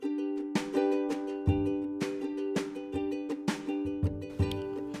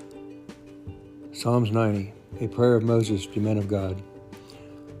Psalms 90, a prayer of Moses, the man of God.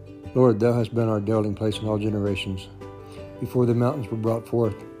 Lord, thou hast been our dwelling place in all generations. Before the mountains were brought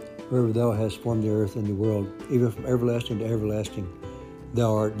forth, wherever thou hast formed the earth and the world, even from everlasting to everlasting,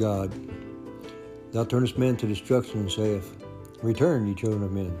 thou art God. Thou turnest men to destruction and saith, Return, ye children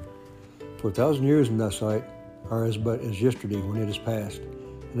of men. For 1,000 years in thy sight are but as yesterday when it is past,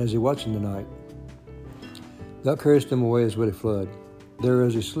 and as a watch in the night. Thou carriest them away as with a flood. They are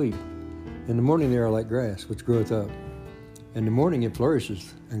as a sleep. In the morning they are like grass, which groweth up. In the morning it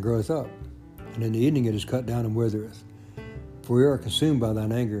flourisheth and groweth up, and in the evening it is cut down and withereth. For we are consumed by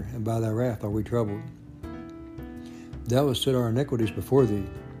thine anger, and by thy wrath are we troubled. Thou hast set our iniquities before thee,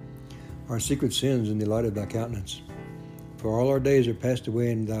 our secret sins in the light of thy countenance. For all our days are passed away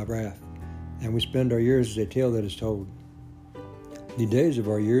in thy wrath, and we spend our years as a tale that is told. The days of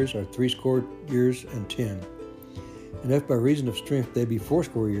our years are 80 years and 10. And if by reason of strength they be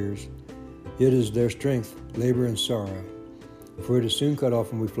 80 years, it is their strength, labor, and sorrow, for it is soon cut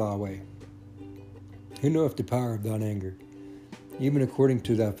off when we fly away. Who knoweth the power of thine anger? Even according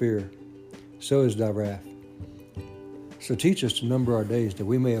to thy fear, so is thy wrath. So teach us to number our days, that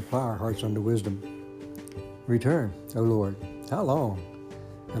we may apply our hearts unto wisdom. Return, O Lord, how long?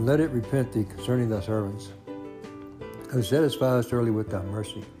 And let it repent thee concerning thy servants. O satisfy us early with thy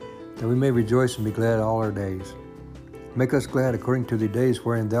mercy, that we may rejoice and be glad all our days. Make us glad according to the days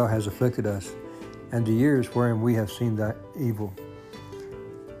wherein thou hast afflicted us, and the years wherein we have seen thy evil.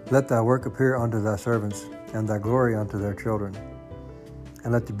 Let thy work appear unto thy servants, and thy glory unto their children.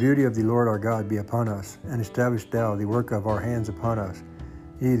 And let the beauty of the Lord our God be upon us, and establish thou the work of our hands upon us.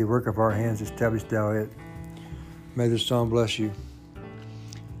 Yea, the work of our hands establish thou it. May this psalm bless you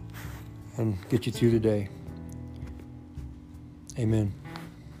and get you through the day. Amen.